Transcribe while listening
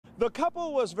The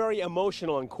couple was very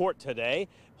emotional in court today,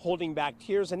 holding back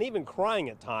tears and even crying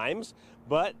at times,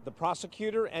 but the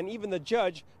prosecutor and even the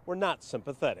judge were not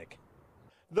sympathetic.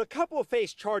 The couple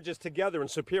faced charges together in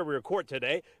Superior Court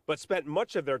today, but spent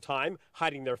much of their time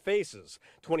hiding their faces.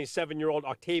 27-year-old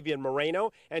Octavian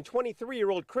Moreno and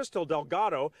 23-year-old Crystal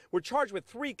Delgado were charged with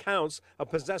 3 counts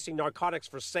of possessing narcotics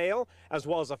for sale, as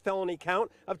well as a felony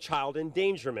count of child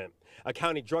endangerment. A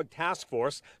county drug task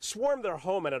force swarmed their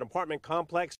home at an apartment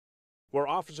complex where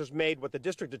officers made what the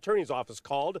district attorney's office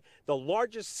called the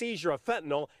largest seizure of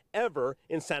fentanyl ever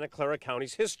in Santa Clara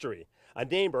County's history. A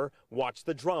neighbor watched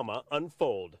the drama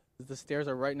unfold. The stairs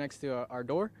are right next to our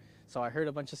door, so I heard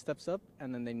a bunch of steps up,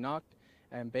 and then they knocked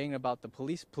and banged about the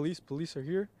police. Police are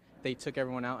here. They took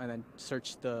everyone out and then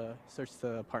searched the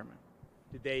apartment.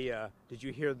 Did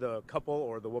you hear the couple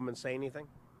or the woman say anything?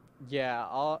 Yeah,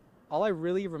 all I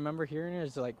really remember hearing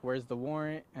is like, "Where's the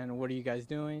warrant?" and "What are you guys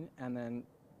doing?" And then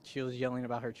she was yelling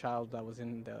about her child that was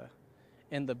in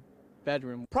the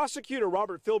bedroom. Prosecutor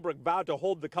Robert Philbrick vowed to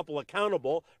hold the couple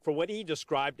accountable for what he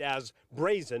described as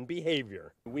brazen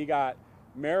behavior. We got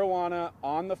marijuana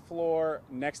on the floor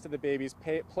next to the baby's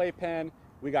playpen.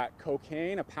 We got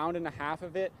cocaine, 1.5 pounds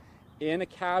of it, in a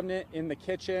cabinet in the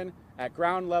kitchen at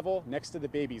ground level next to the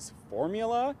baby's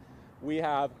formula. We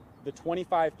have the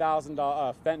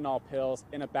 $25,000 fentanyl pills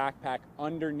in a backpack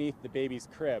underneath the baby's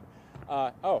crib.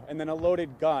 And then a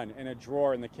loaded gun in a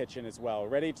drawer in the kitchen as well,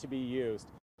 ready to be used.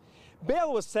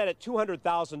 Bail was set at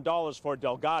 $200,000 for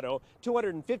Delgado,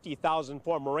 $250,000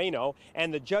 for Moreno,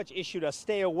 and the judge issued a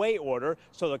stay-away order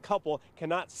so the couple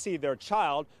cannot see their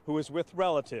child, who is with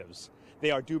relatives. They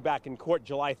are due back in court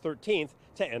July 13th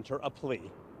to enter a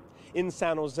plea. In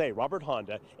San Jose, Robert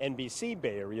Handa, NBC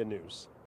Bay Area News.